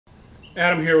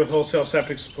Adam here with Wholesale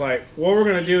Septic Supply. What we're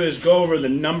going to do is go over the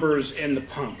numbers in the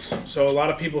pumps. So a lot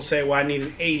of people say, well, I need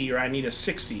an 80 or I need a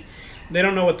 60. They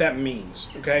don't know what that means,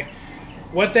 okay?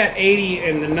 What that 80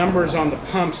 and the numbers on the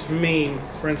pumps mean,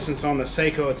 for instance, on the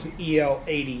Seiko, it's an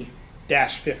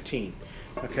EL80-15,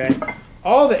 okay?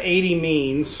 All the 80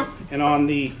 means, and on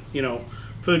the,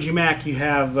 Fuji Mac, you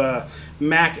have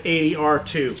Mac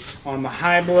 80R2. On the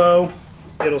high blow,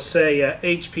 it'll say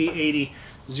HP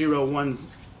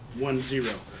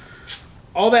 800110.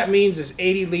 All that means is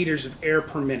 80 liters of air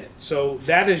per minute. So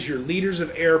that is your liters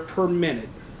of air per minute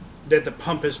that the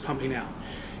pump is pumping out.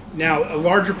 Now, a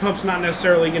larger pump's not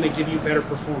necessarily going to give you better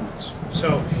performance.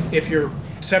 So if your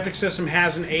septic system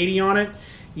has an 80 on it,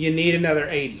 you need another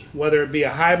 80. Whether it be a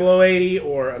high blow 80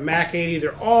 or a Mac 80,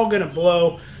 they're all going to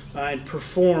blow and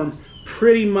perform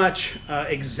pretty much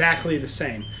exactly the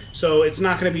same. So it's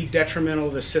not going to be detrimental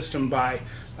to the system by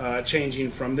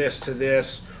changing from this to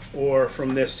this or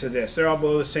from this to this. They're all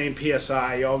below the same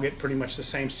PSI. You all get pretty much the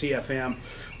same CFM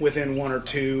within one or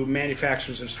two.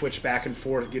 Manufacturers have switched back and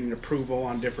forth getting approval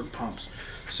on different pumps.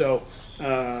 So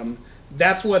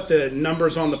that's what the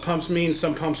numbers on the pumps mean.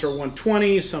 Some pumps are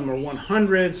 120, some are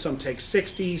 100, some take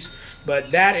 60s,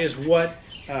 but that is what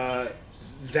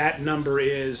that number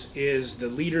is the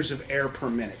liters of air per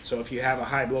minute. So if you have a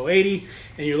high blow 80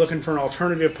 and you're looking for an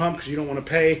alternative pump because you don't want to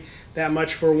pay that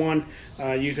much for one,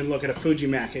 you can look at a Fuji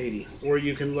Mac 80 or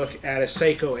you can look at a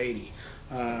Seiko 80.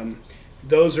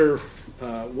 Those are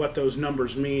what those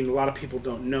numbers mean. A lot of people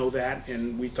don't know that,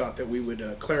 and we thought that we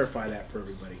would clarify that for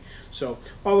everybody. So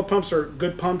all the pumps are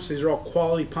good pumps. These are all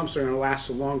quality pumps that are going to last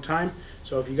a long time.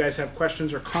 So if you guys have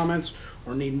questions or comments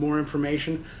or need more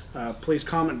information, please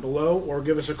comment below or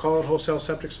give us a call at Wholesale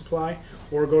Septic Supply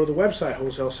or go to the website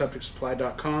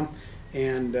wholesale-septic-supply.com,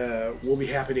 and we'll be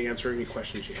happy to answer any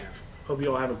questions you have. Hope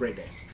you all have a great day.